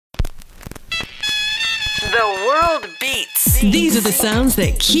The world beats. These are the sounds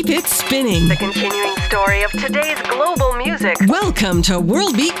that keep it spinning. The continuing story of today's global music. Welcome to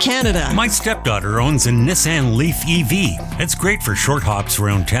World Beat Canada. My stepdaughter owns a Nissan Leaf EV. It's great for short hops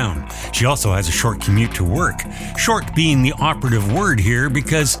around town. She also has a short commute to work. Short being the operative word here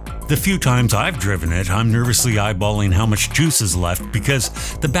because the few times I've driven it, I'm nervously eyeballing how much juice is left because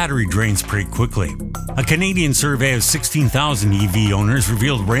the battery drains pretty quickly. A Canadian survey of 16,000 EV owners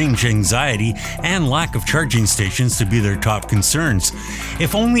revealed range anxiety and lack of charging stations to be their top concerns.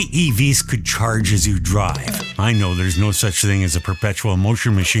 If only EVs could charge as you drive. I know there's no such thing as a perpetual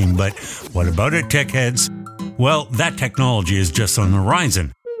motion machine, but what about it, tech heads? Well, that technology is just on the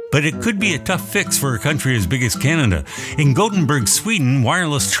horizon. But it could be a tough fix for a country as big as Canada. In Gothenburg, Sweden,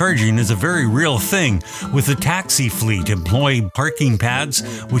 wireless charging is a very real thing, with the taxi fleet employing parking pads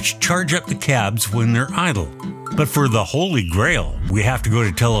which charge up the cabs when they're idle. But for the holy grail, we have to go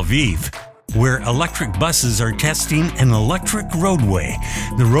to Tel Aviv, where electric buses are testing an electric roadway.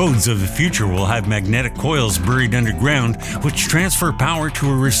 The roads of the future will have magnetic coils buried underground, which transfer power to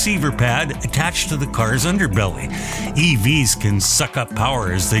a receiver pad attached to the car's underbelly. EVs can suck up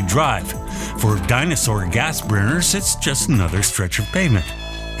power as they drive. For dinosaur gas burners, it's just another stretch of pavement.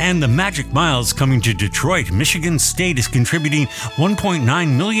 And the Magic Miles coming to Detroit. Michigan State is contributing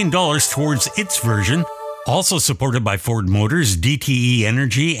 $1.9 million towards its version, also supported by Ford Motors, DTE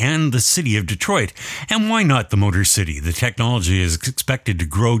Energy, and the City of Detroit. And why not the Motor City? The technology is expected to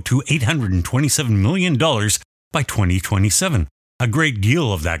grow to $827 million by 2027. A great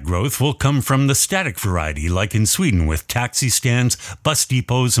deal of that growth will come from the static variety, like in Sweden, with taxi stands, bus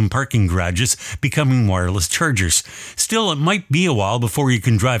depots, and parking garages becoming wireless chargers. Still, it might be a while before you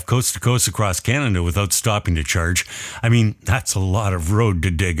can drive coast to coast across Canada without stopping to charge. I mean, that's a lot of road to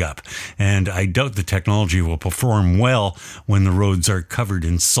dig up, and I doubt the technology will perform well when the roads are covered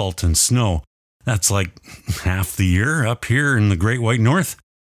in salt and snow. That's like half the year up here in the Great White North.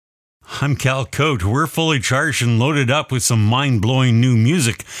 I'm Cal Cote. We're fully charged and loaded up with some mind-blowing new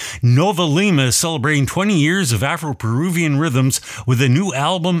music. Novalima is celebrating 20 years of Afro-Peruvian rhythms with a new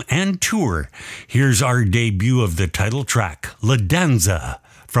album and tour. Here's our debut of the title track, La Danza,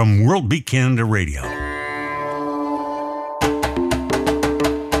 from World Beat Canada Radio.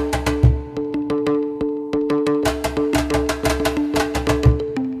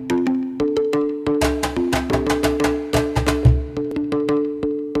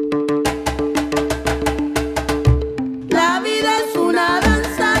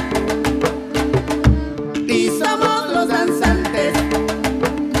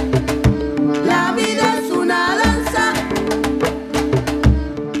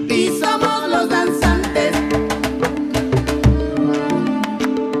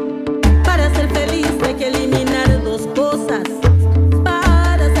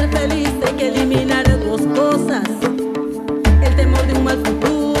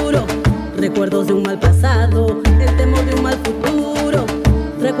 Recuerdos de un mal pasado, el temor de un mal futuro,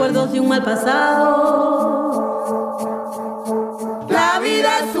 recuerdos de un mal pasado. La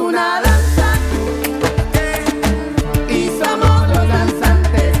vida es una danza y somos los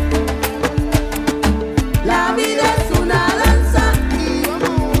danzantes. La vida es una danza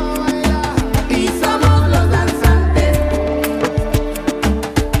y somos los danzantes.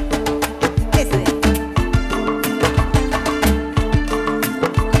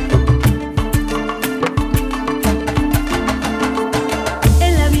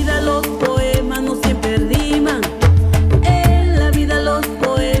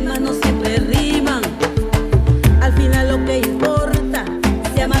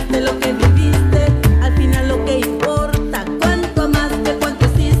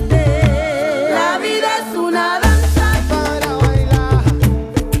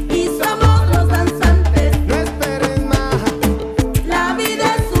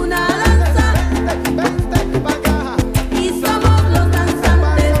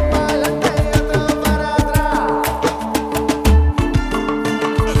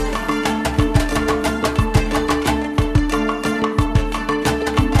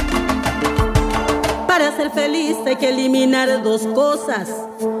 Dos cosas.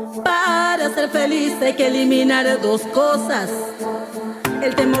 Para ser feliz hay que eliminar dos cosas.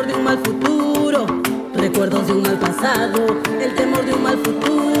 El temor de un mal futuro, recuerdos de un mal pasado. El temor de un mal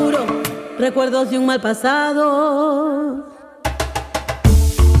futuro, recuerdos de un mal pasado.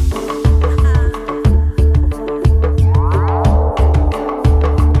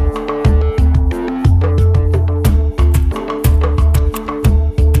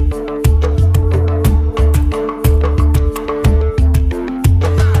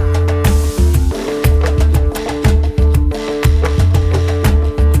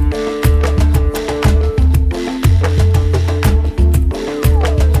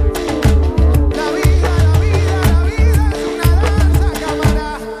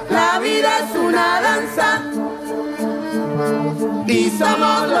 y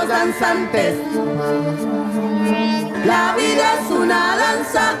somos los danzantes. La vida es una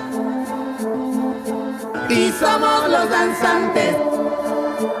danza y somos los danzantes.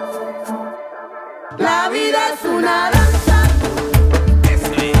 La vida es una danza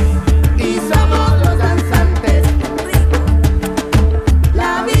y somos los danzantes.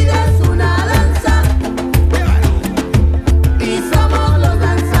 La vida es una danza y somos los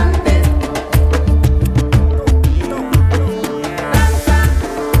danzantes. Danza,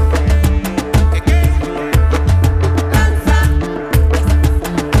 danza,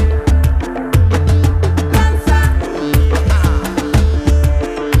 danza,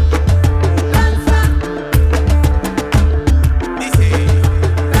 danza. Dice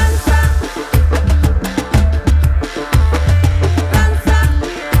danza, danza,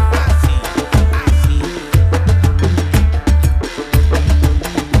 así, así.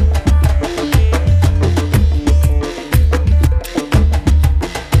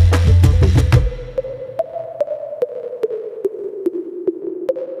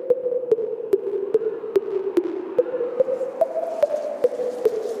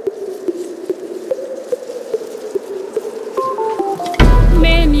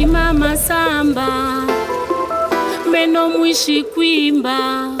 Meni mama samba, meno mwishi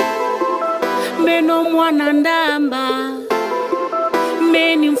kwimba, meno mwana ndamba,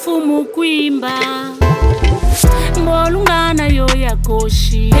 meni mfumu kwimba. Mbolungana yo ya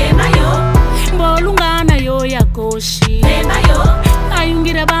koshi, mbolungana yo ya koshi.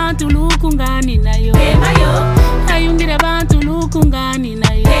 Ayungira bantu lukungani nayo, ayungira bantu lukungani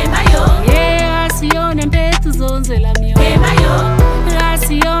nayo. Yeah, asione mpetu zonzela mio,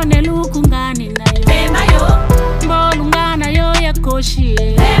 asione lukungani nayo. Mbolungana yo ya koshi,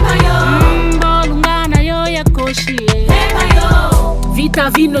 mbolungana yo ya koshi. Vis ta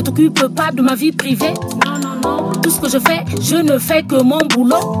vie, ne t'occupe pas de ma vie privée. Non. Tout ce que je fais, je ne fais que mon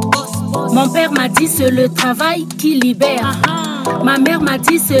boulot. Mon père m'a dit c'est le travail qui libère. Ma mère m'a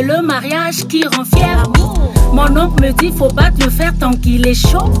dit c'est le mariage qui rend fier. Mon oncle me dit faut battre le fer tant qu'il est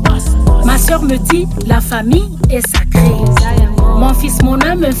chaud. Ma soeur me dit la famille est sacrée. Mon fils, mon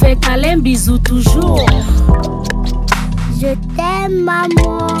âme me fait câlin, bisous toujours. Je t'aime,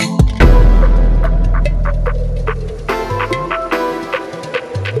 maman.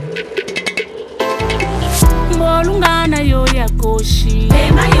 Mbolungana yo ya koshi,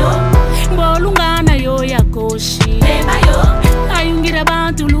 mbolungana yo ya koshi. Ayungira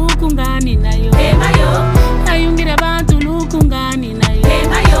bantu lukungani nayo, ayungira bantu lukungani nayo.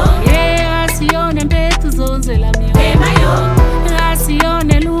 Yeah, asione mpetu zonzela mio,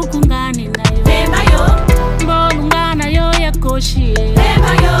 asione lukungani nayo. Mbolungana yo ya koshi,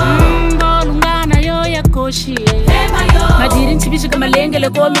 mbolungana yo ya koshi. Madiri nchibishika malengele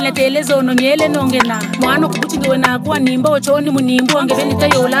komi na telezo no nyele nongena. Mwano kubutingiwe na kuwa nimba ochoni munimbu. Angeveni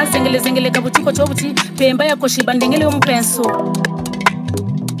tayola zengele kabutiko chobuti. Mpemba ya koshi bandengele yo mpenso.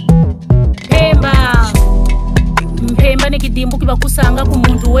 Mpemba ni kidimbu kiba kusanga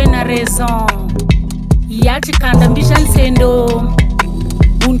kumuntu we na raison. Yachi kanda mbisha nsendo.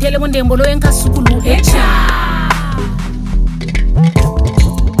 Untele mwendembolo enka sukulu echa.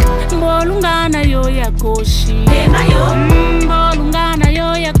 Mbolungana yo ya koshi, mbolungana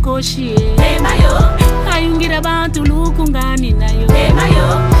yo ya koshi. Ayungira bantu lukungani nayo,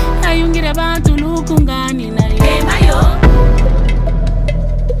 ayungira bantu lukungani nayo.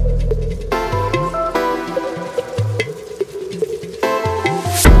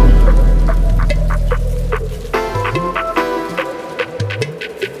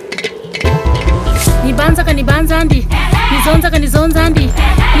 Nibanza kanibanzandi, nizonza kanizonzandi,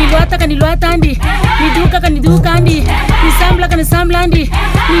 nilwata kanilwatandi, niduka kanidukandi, nisambla kanisamblandi,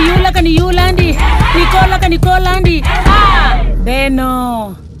 niyula kaniyulandi, nikola kanikolandi.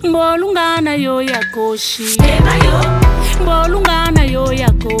 Beno, mbolungana yo ya koshi, mbolungana yo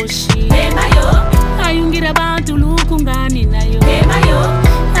ya koshi. Ayungira bantu lukungani nayo,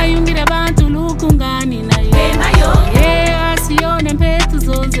 ayungira bantu lukungani nayo. Yeah, asione mpetu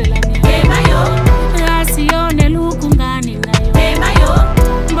zonzela mio, asione lukungani nayo.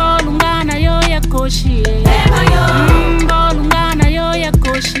 Mbolungana yo ya koshi, mbolungana yo ya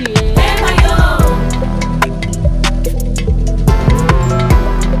koshi.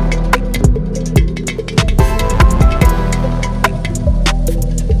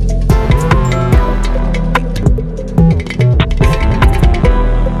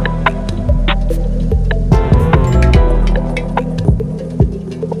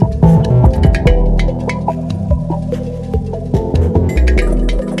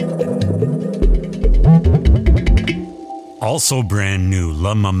 Also brand new,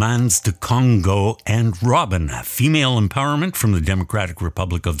 La Mamans de Congo and Rrobin, female empowerment from the Democratic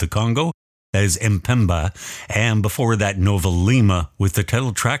Republic of the Congo. That is Mpemba. And before that, Novalima with the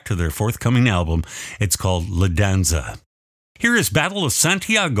title track to their forthcoming album. It's called La Danza. Here is Battle of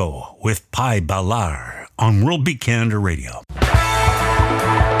Santiago with Bailar on World Beat Canada Radio.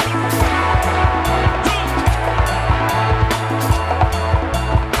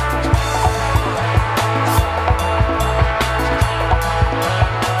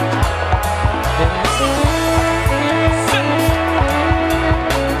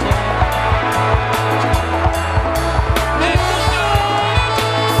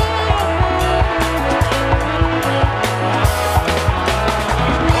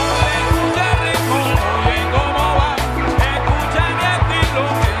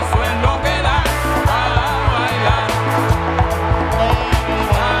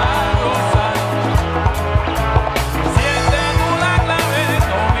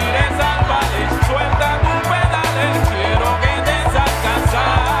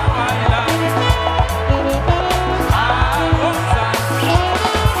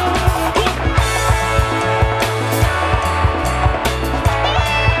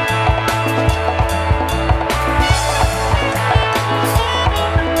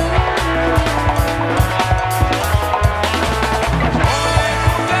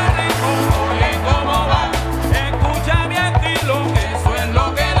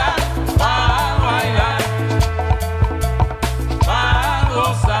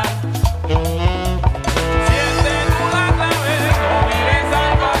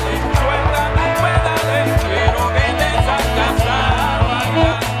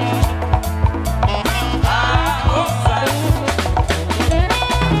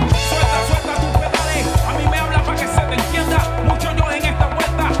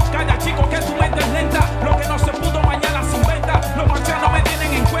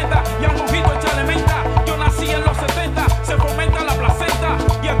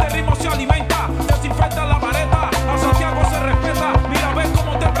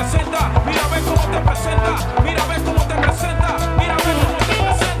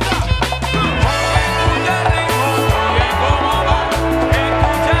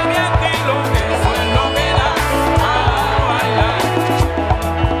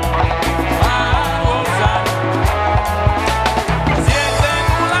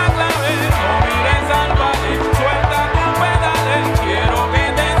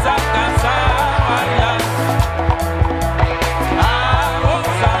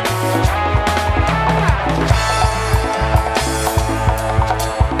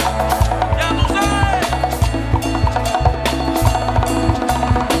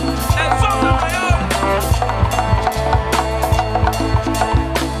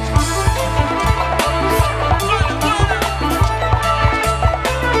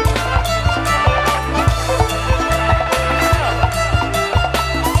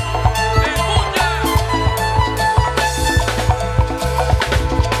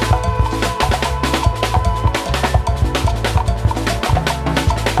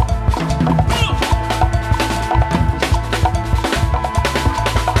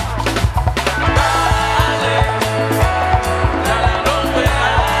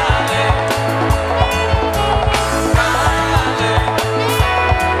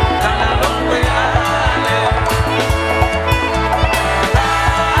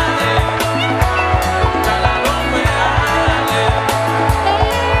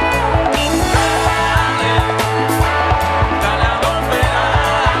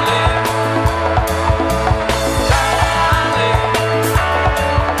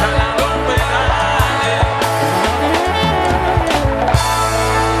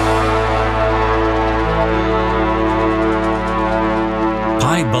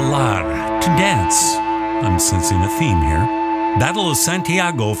 Bailar, to dance. I'm sensing a theme here. Battle of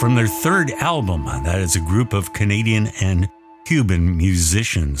Santiago from their third album. That is a group of Canadian and Cuban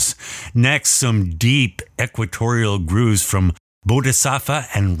musicians. Next, some deep equatorial grooves from Boddi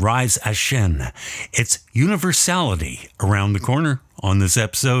and Rise Ashen. It's Universality around the corner on this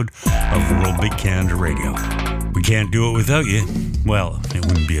episode of World Beat Canada Radio. We can't do it without you. Well, it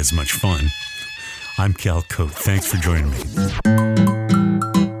wouldn't be as much fun. I'm Cal Coat. Thanks for joining me.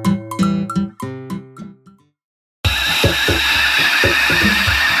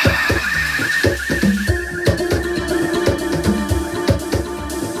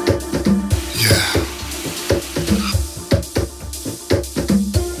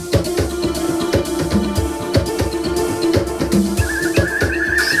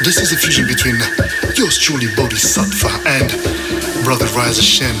 This is a fusion between yours truly, Boddi Satva, and Brother Rise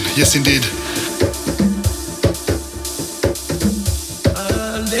Ashen. Yes, indeed.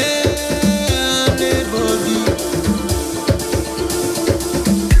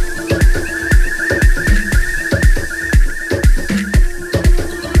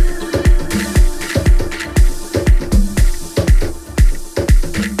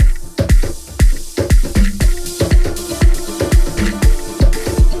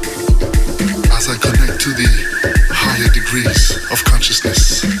 to the higher degrees of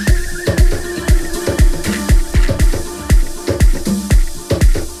consciousness.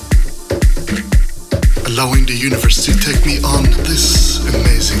 Allowing the universe to take me on this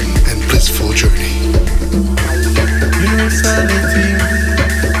amazing and blissful journey. Universality.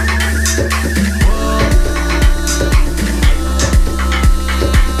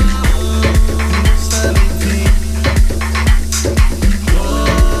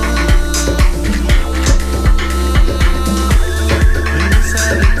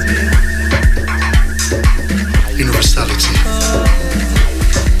 Universality.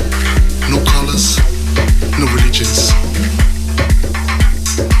 No colors, no religions.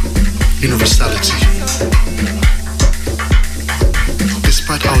 Universality.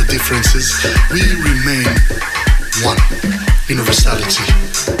 Despite our differences, we remain one. Universality.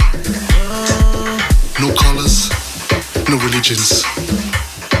 No colors, no religions.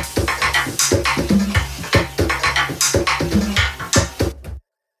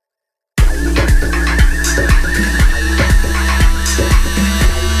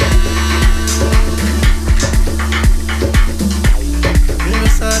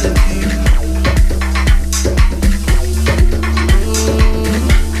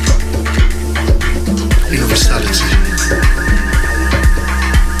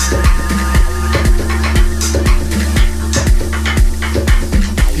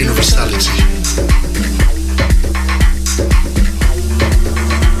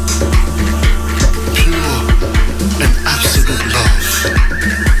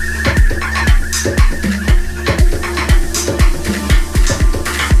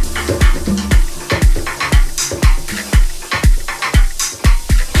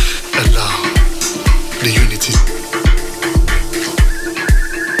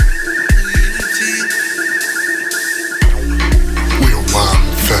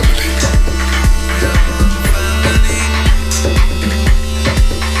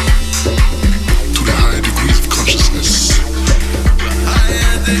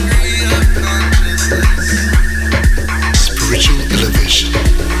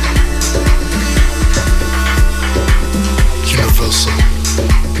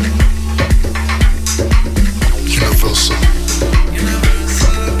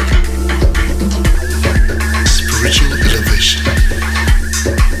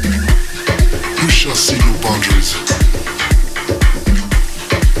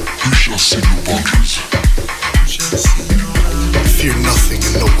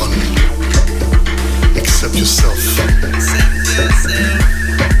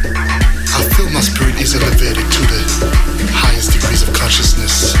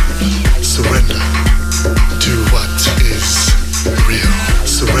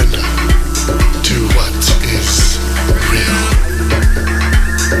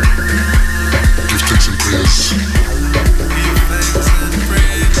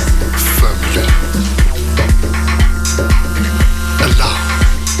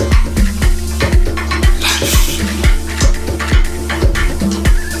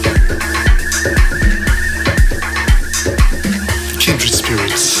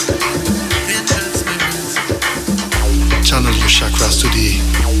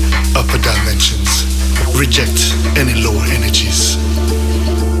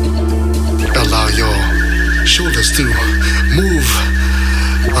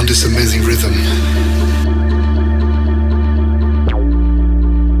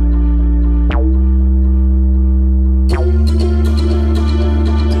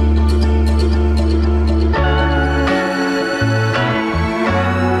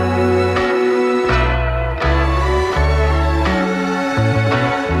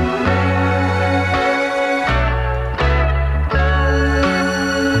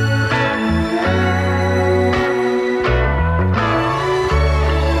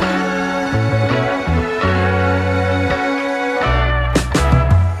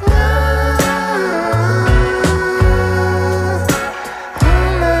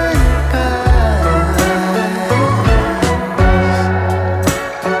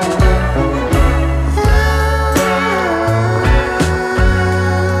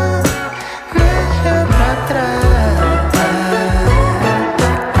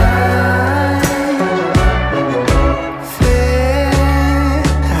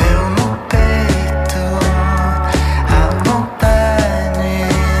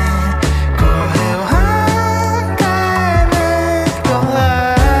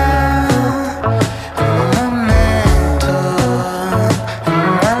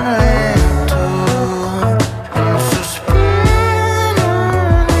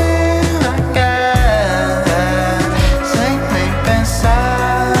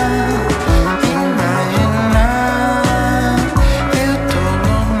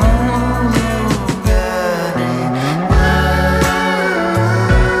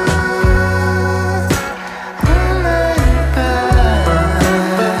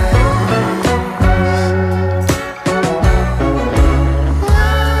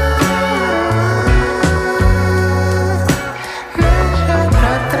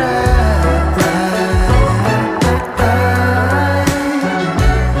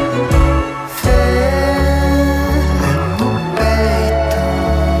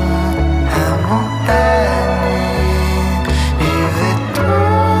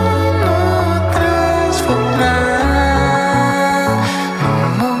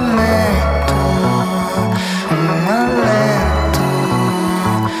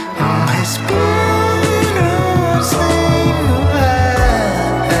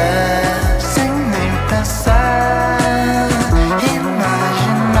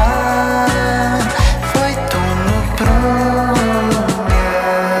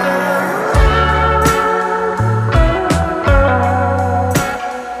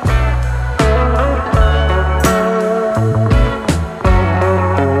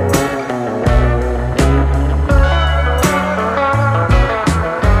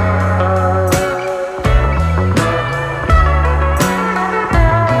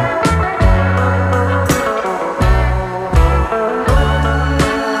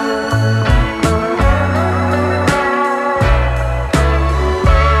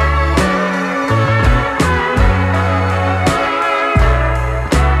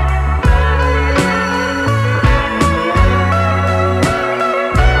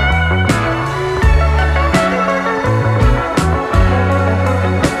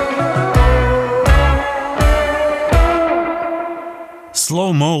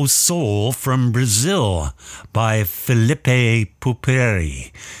 Soul from Brazil by Felipe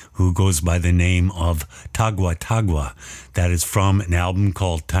Puperi, who goes by the name of Tagua Tagua. That is from an album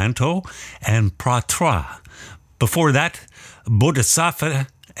called Tanto and Pratra. Before that, Bodhisattva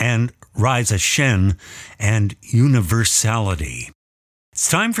and Rise Ashen and Universality.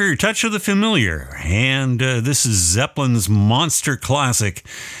 It's time for your touch of the familiar, and this is Zeppelin's monster classic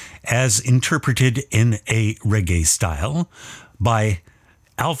as interpreted in a reggae style by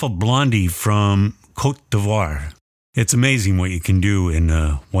Alpha Blondy from Côte d'Ivoire. It's amazing what you can do in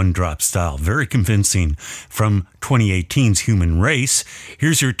one-drop style. Very convincing from 2018's Human Race.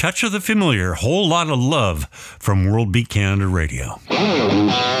 Here's your touch of the familiar. Whole lot of love from World Beat Canada Radio.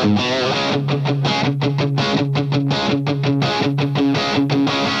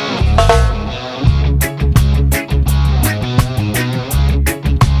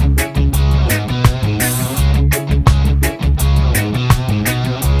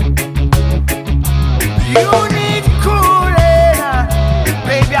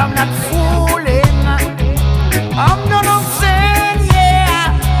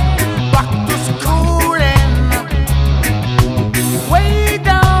 Way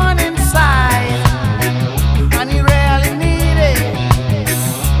down inside, and you really need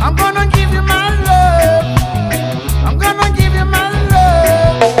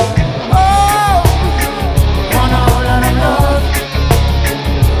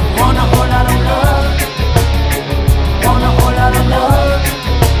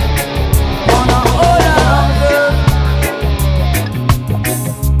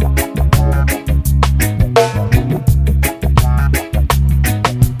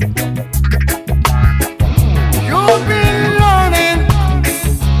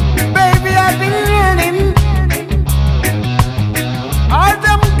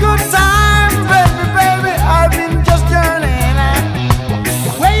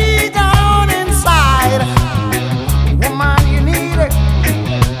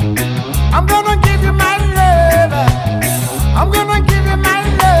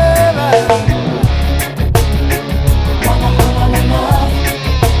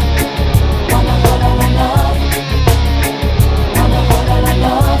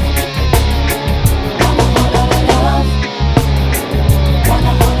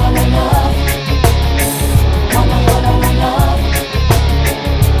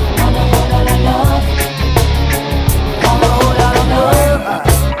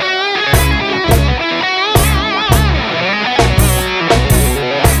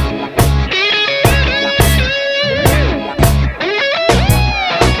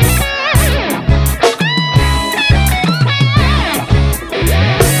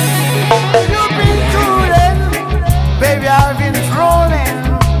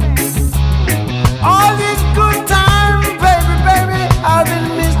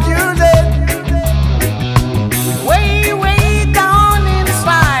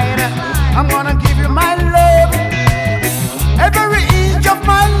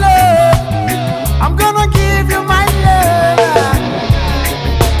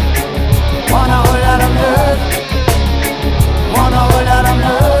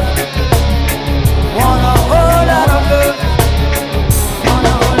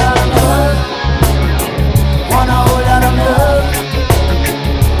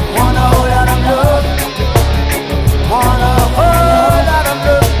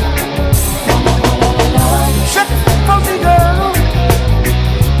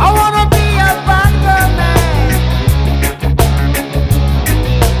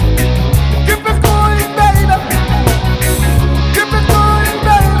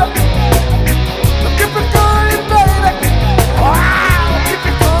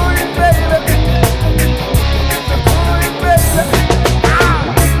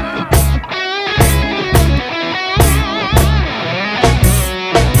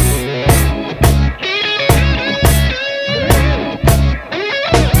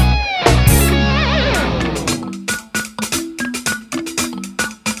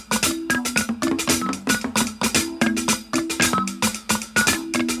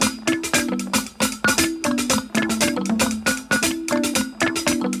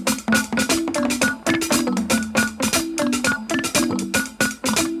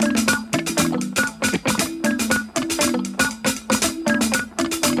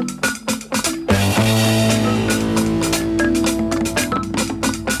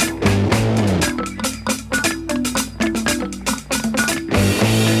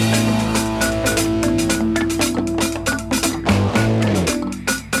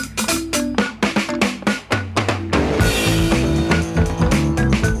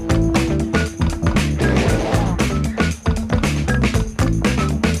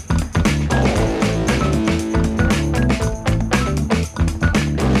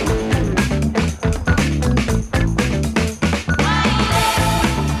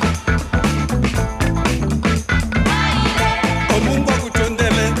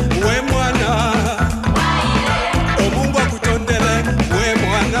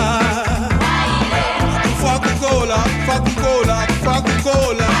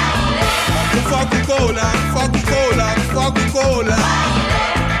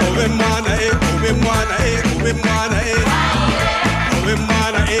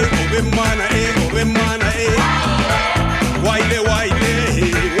Waile,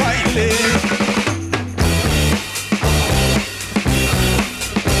 Waile.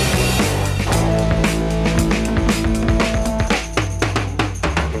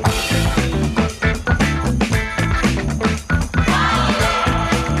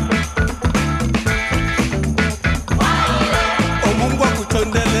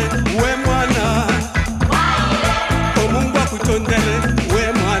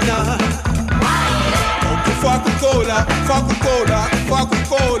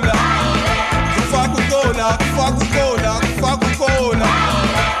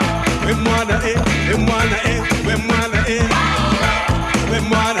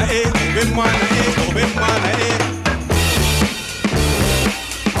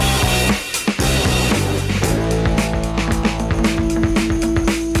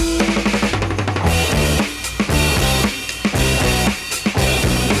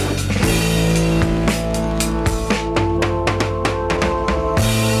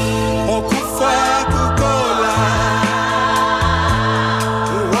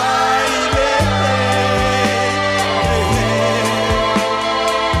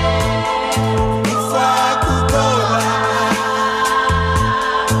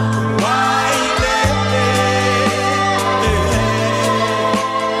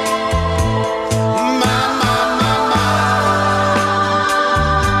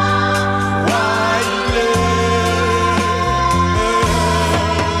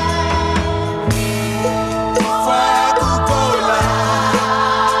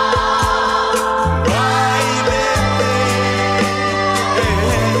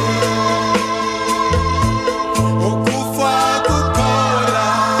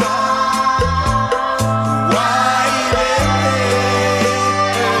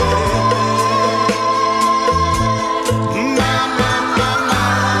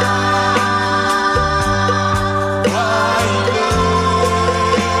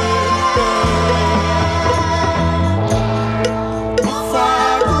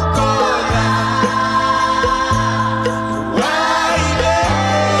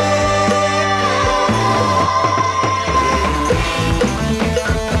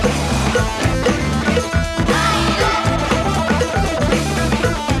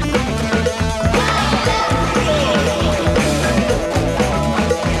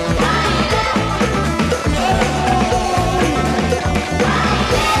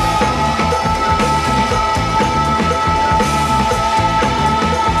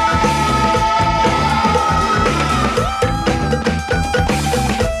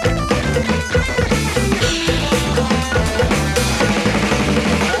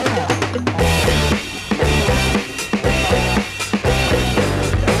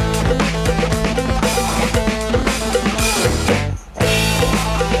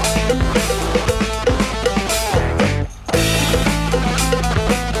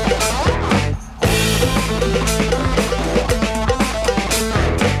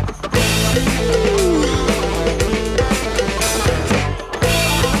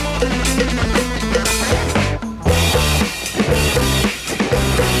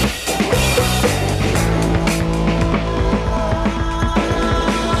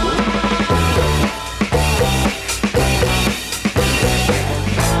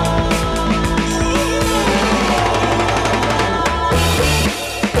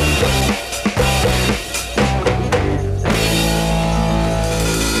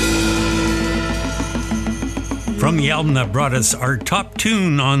 From the album that brought us our top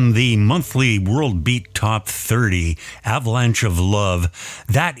tune on the monthly World Beat Top 30, Avalanche of Love,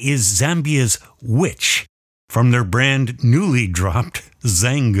 that is Zambia's Witch, from their brand newly dropped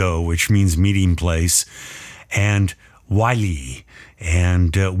Zango, which means meeting place, and Waile.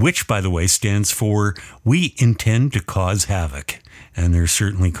 And which, by the way, stands for We Intend to Cause Havoc. And they're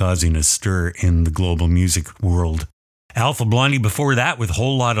certainly causing a stir in the global music world. Alpha Blondy before that with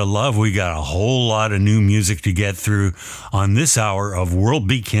Whole Lot of Love. We got a whole lot of new music to get through on this hour of World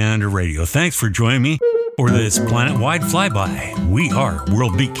Beat Canada Radio. Thanks for joining me for this planet-wide flyby. We are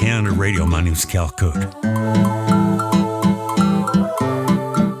World Beat Canada Radio. My name's CANCON.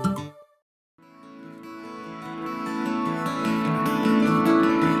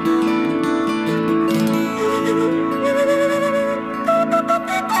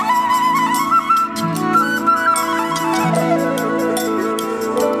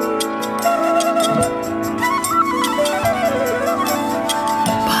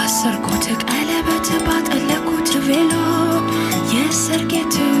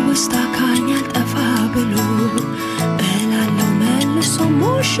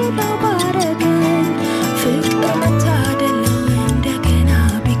 Should I buy again?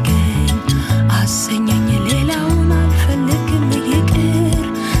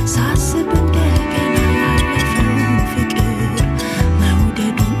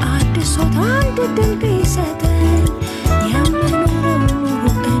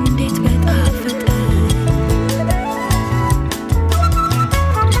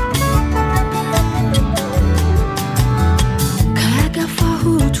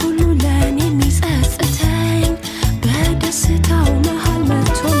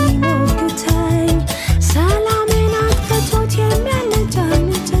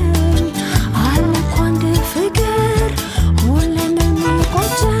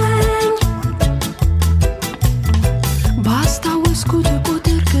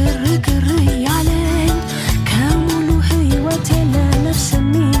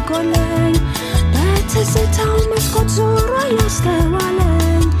 አድርጎልኝ በትዝታው መስኮት ዞሮ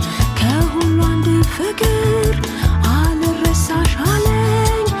ያስተዋለኝ ከሁሉ አንድ ፍቅር አልረሳሽ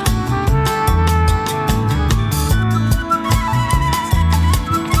አለኝ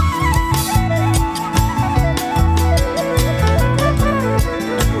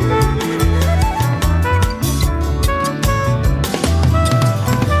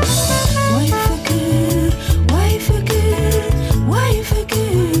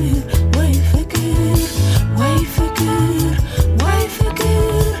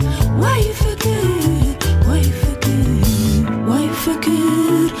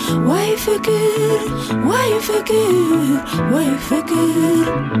Fikir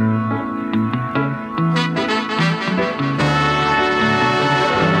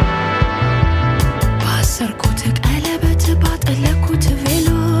ባሰርኩት ቀለበት ባጠለኩት ቬሎ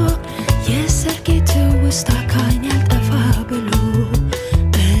የሰርጌት ውስጥ አካኝ ያልጠፋ ብሎ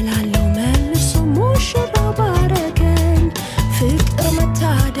እላለው መልሶ ሙሽራው ባረገኝ ፍቅር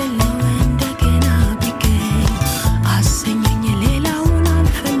መታደል ነው እንደገና ቢገኝ አሰኘኝ ሌላውን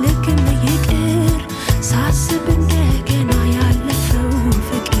አልፈልግም ይቅር ሳስብ እንደገና ያለፈው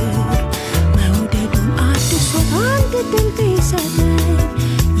ፍቅር መውደዱን አድሶት አንድ ድል ቢሰጠኝ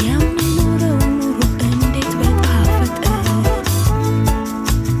የሚኖረው ኑሮ እንዴት በጣፈጠ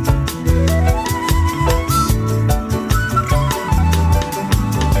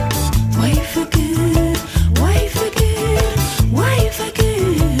ወይ ፍቅር ወይ ፍቅር ወይ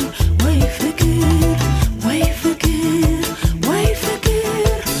ፍቅር ወይ ፍቅር ወይ ፍቅር ወይ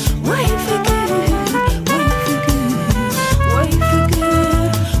ፍቅር ወይ ፍቅር ወይ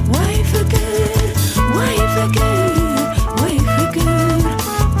ፍቅር ወይ ፍቅር ወይ ፍቅር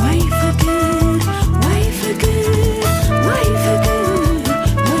ወይ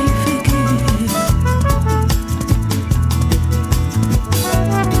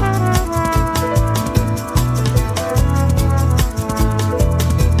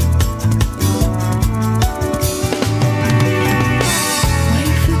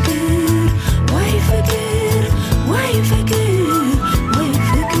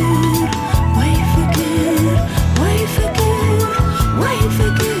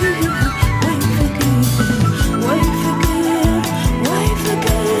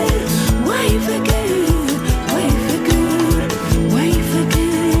ፍቅር ወይ ፍቅር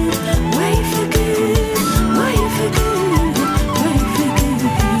ወይ ፍቅር ወይ ፍቅር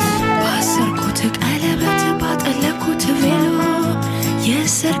ባሰርኩት ቀለበት ባጠለኩት ቬሎ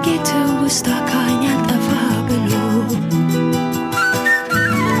የሰርጌት ውስጥ አካኝ ያልጠፋ ብሎ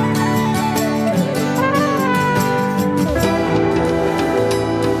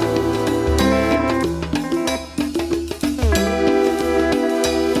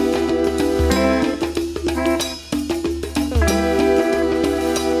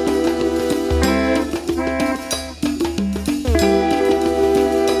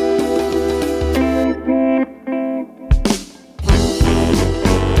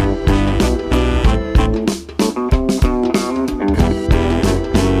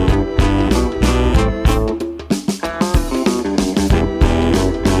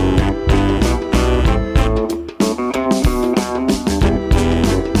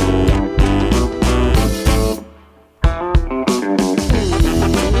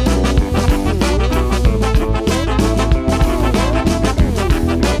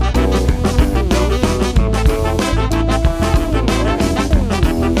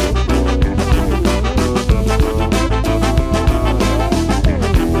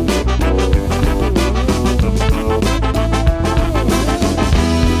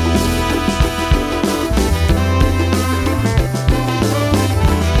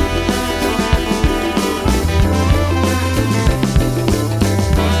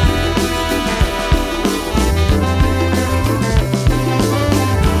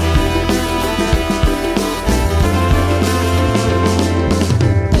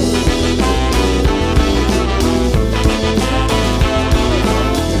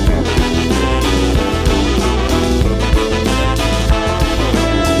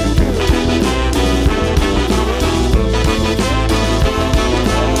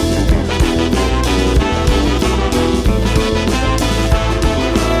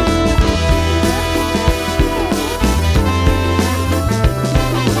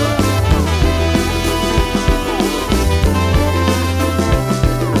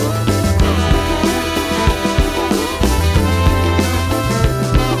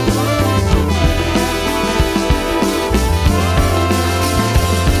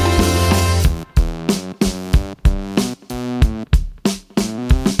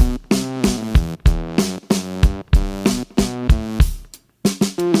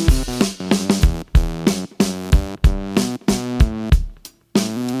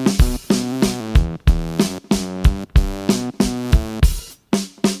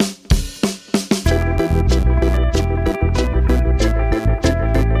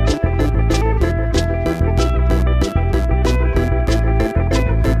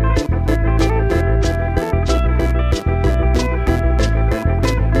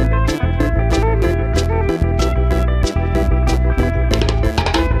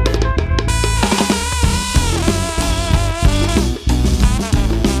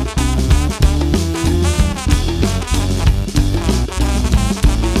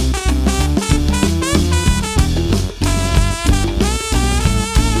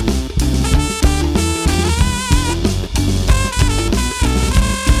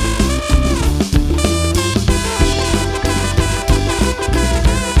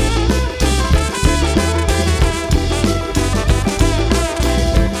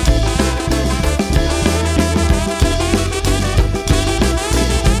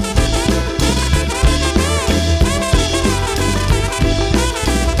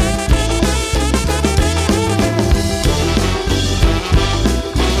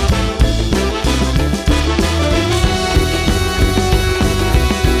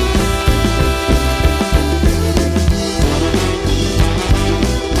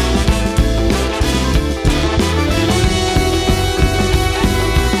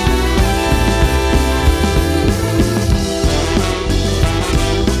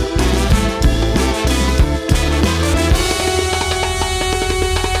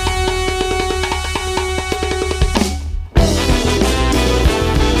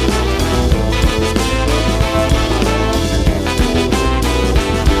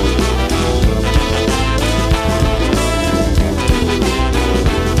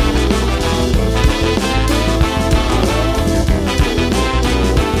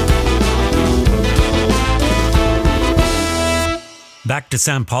to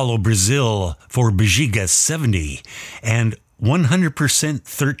Sao Paulo, Brazil for Bixiga 70 and 100%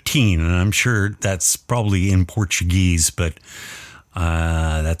 13. And I'm sure that's probably in Portuguese, but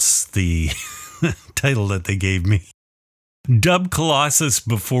that's the title that they gave me. Dub Colossus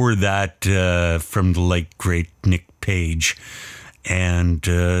before that from the late great Nick Page. And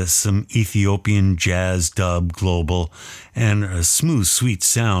some Ethiopian jazz dub global and a smooth, sweet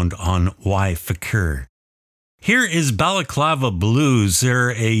sound on Waile Fikir. Here is Balaklava Blues.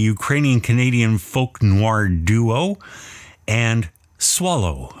 They're a Ukrainian-Canadian folk noir duo, and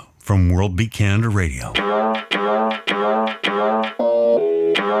Swallow from World Beat Canada Radio.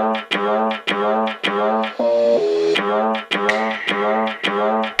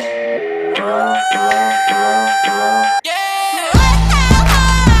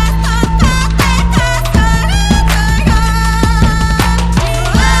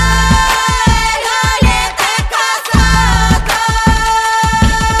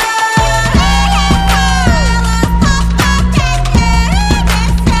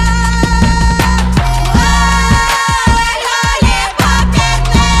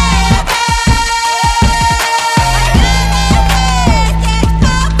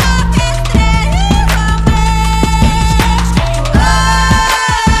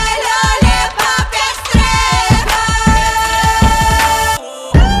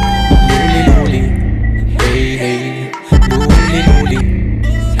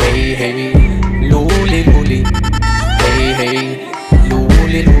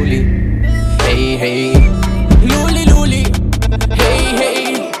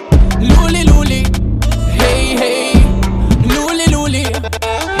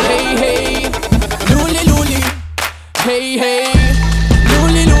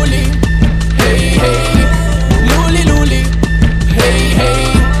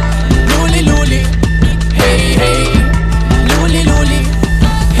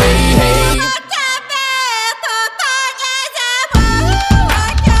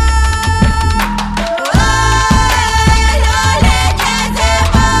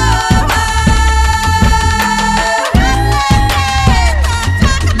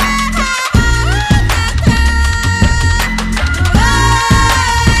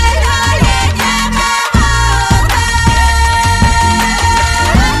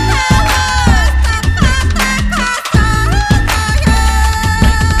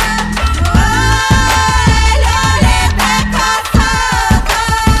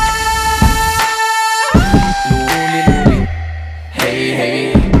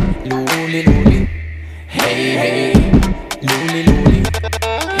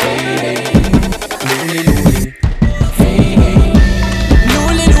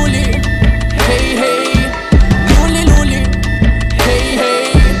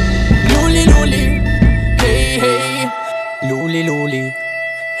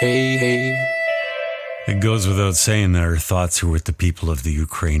 Saying that our thoughts are with the people of the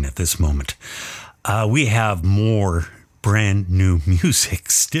Ukraine at this moment. We have more brand new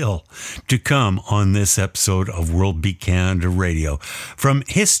music still to come on this episode of World Beat Canada Radio. From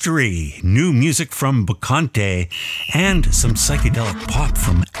history, new music from Bokante, and some psychedelic pop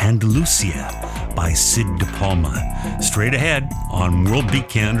from Andalusia by Sid DePalma. Straight ahead on World Beat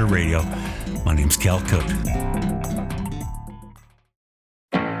Canada Radio. My name's Cal Cook.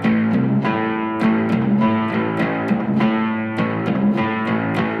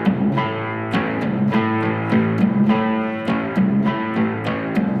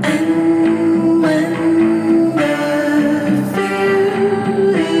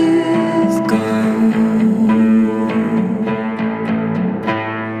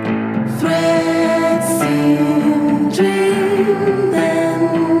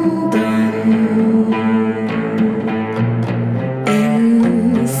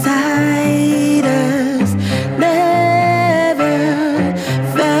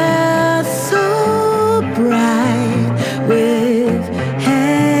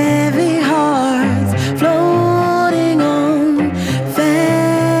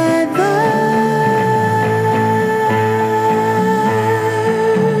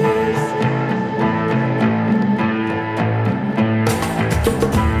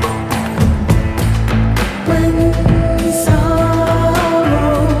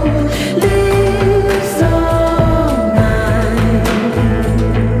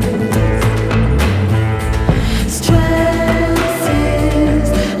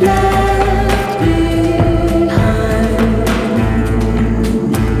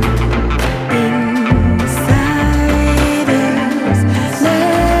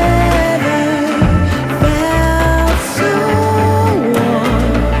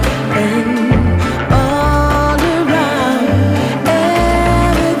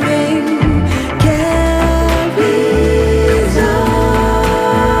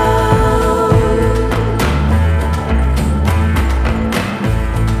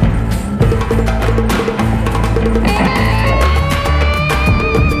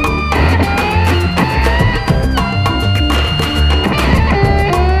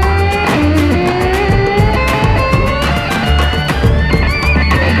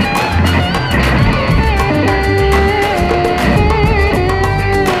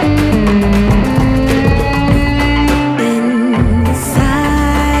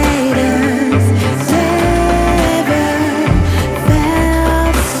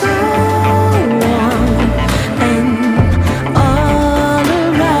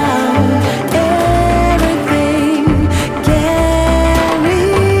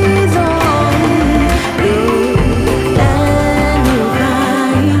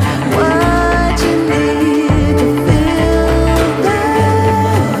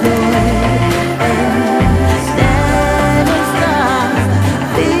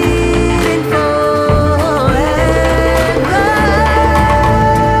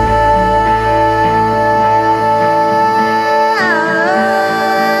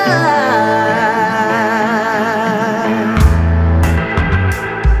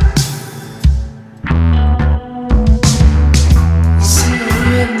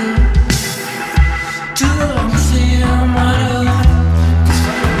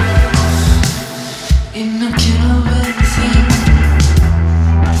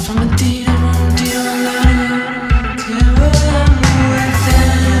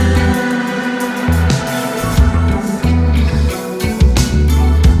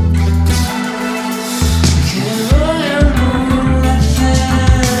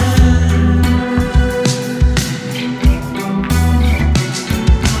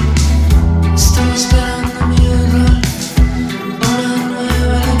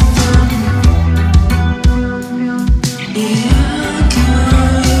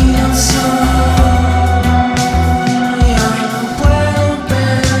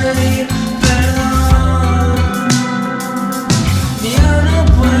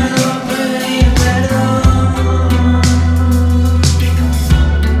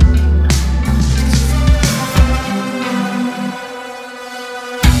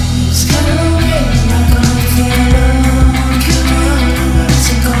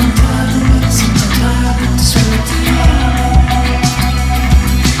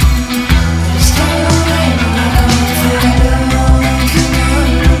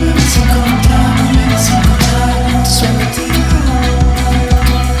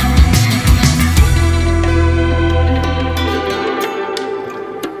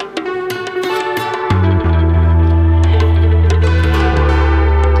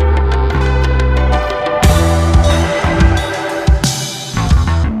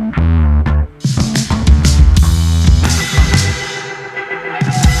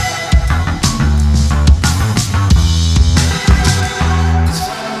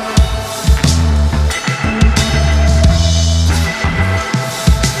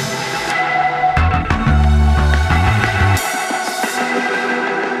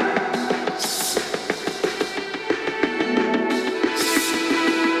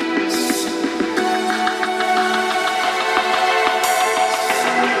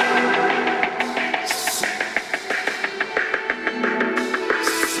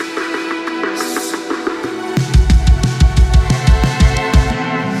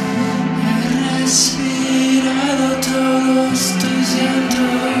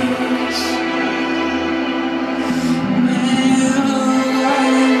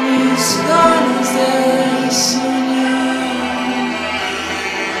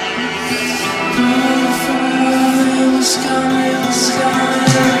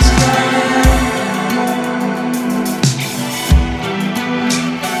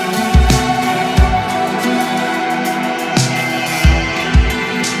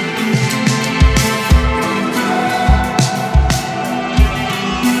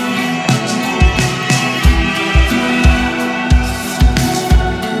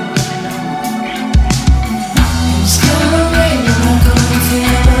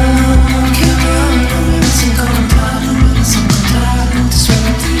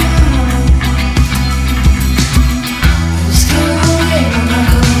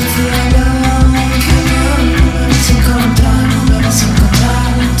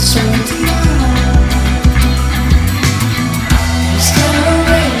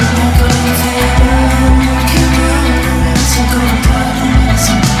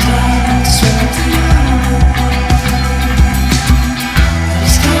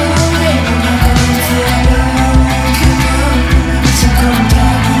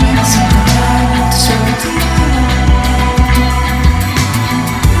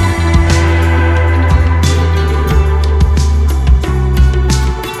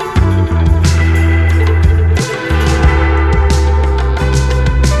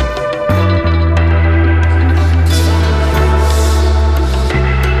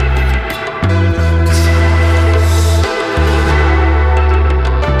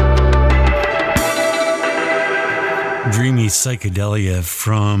 psychedelia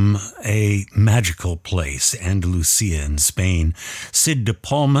from a magical place, Andalusia in Spain,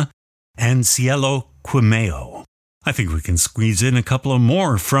 DePalma and Cielo, Quemao. I think we can squeeze in a couple of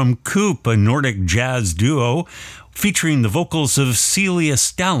more from Koop, a Nordic jazz duo featuring the vocals of Celia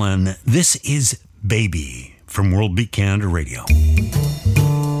Stalin. This is Baby from World Beat Canada Radio.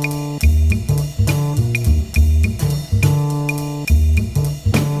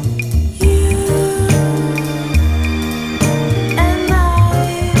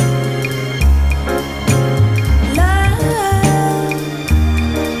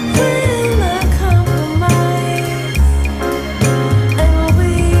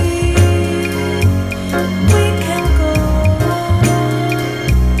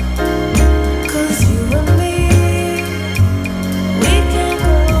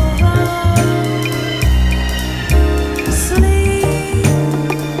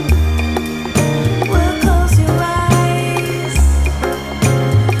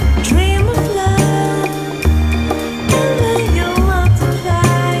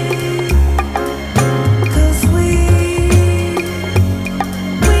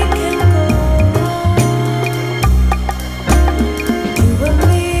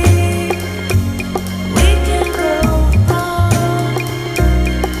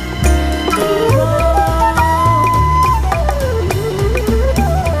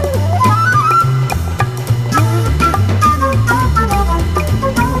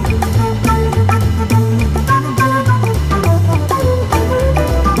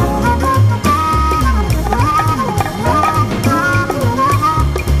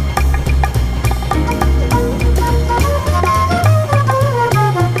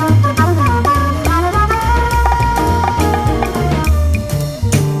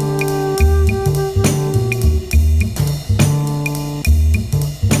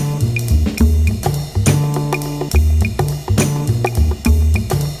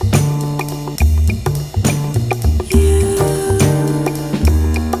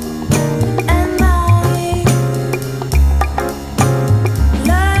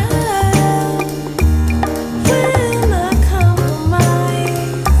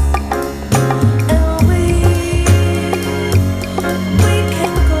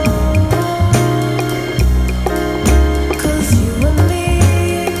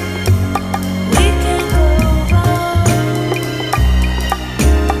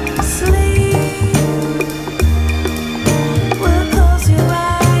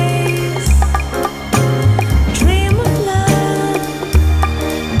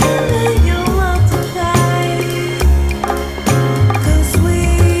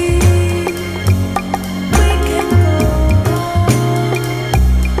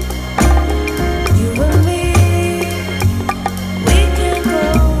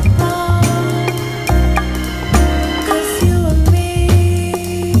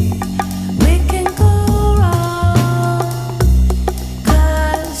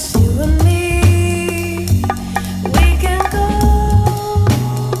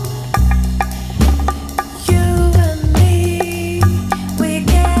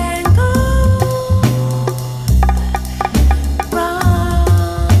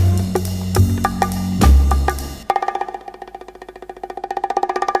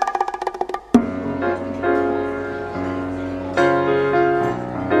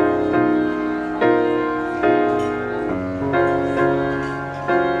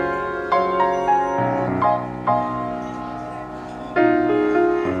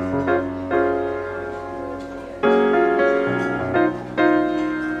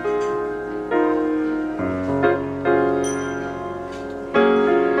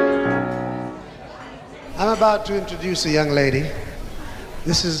 About to introduce a young lady.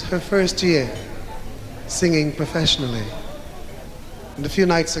 This is her first year singing professionally. And a few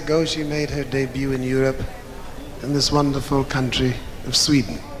nights ago she made her debut in Europe in this wonderful country of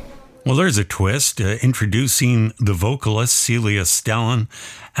Sweden. Well, there's a twist, introducing the vocalist Celia Stalin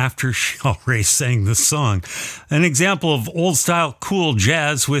after she already sang the song. An example of old-style cool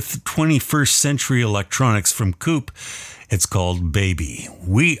jazz with 21st century electronics from Koop. It's called Baby.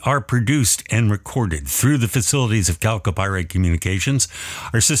 We are produced and recorded through the facilities of Calco Pirate Communications.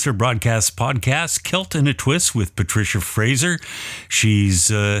 Our sister broadcast podcast, Kilt in a Twist with Patricia Fraser. She's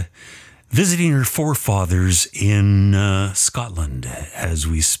visiting her forefathers in Scotland as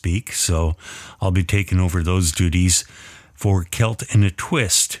we speak. So I'll be taking over those duties for Kilt in a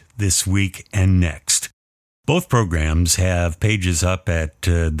Twist this week and next. Both programs have pages up at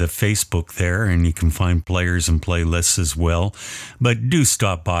the Facebook there, and you can find players and playlists as well. But do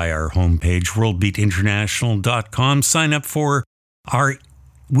stop by our homepage, worldbeatinternational.com. Sign up for our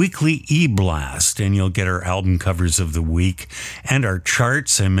weekly e-blast, and you'll get our album covers of the week and our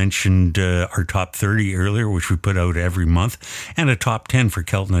charts. I mentioned our top 30 earlier, which we put out every month, and a top 10 for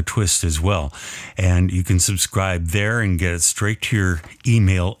Keltna Twist as well. And you can subscribe there and get it straight to your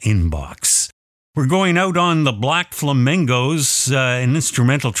email inbox. We're going out on the Black Flamingos, an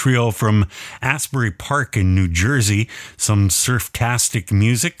instrumental trio from Asbury Park in New Jersey, some surf-tastic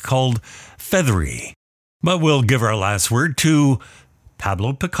music called Feathery. But we'll give our last word to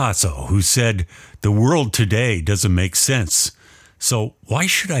Pablo Picasso, who said, "The world today doesn't make sense. So why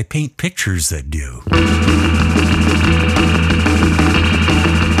should I paint pictures that do?"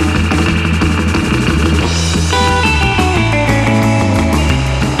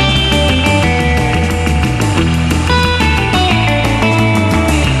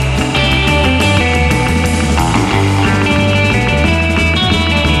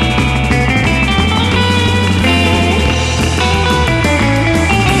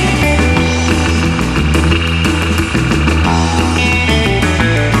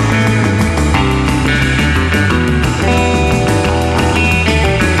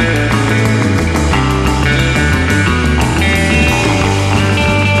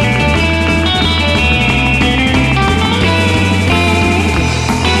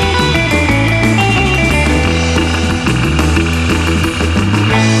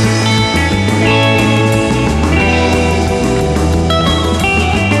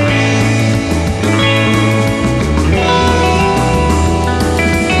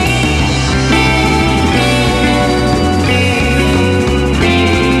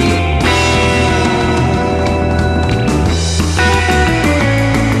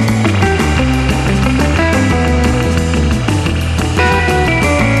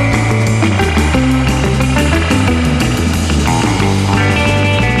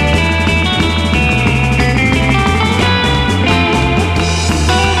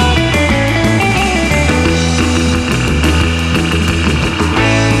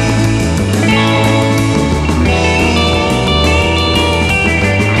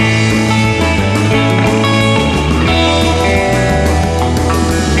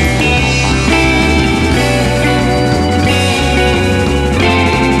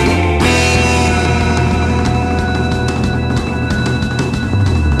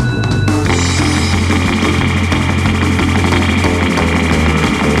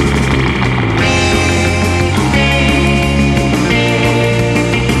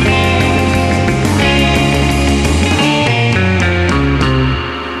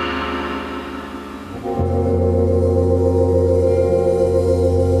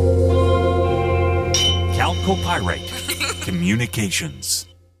 Communications.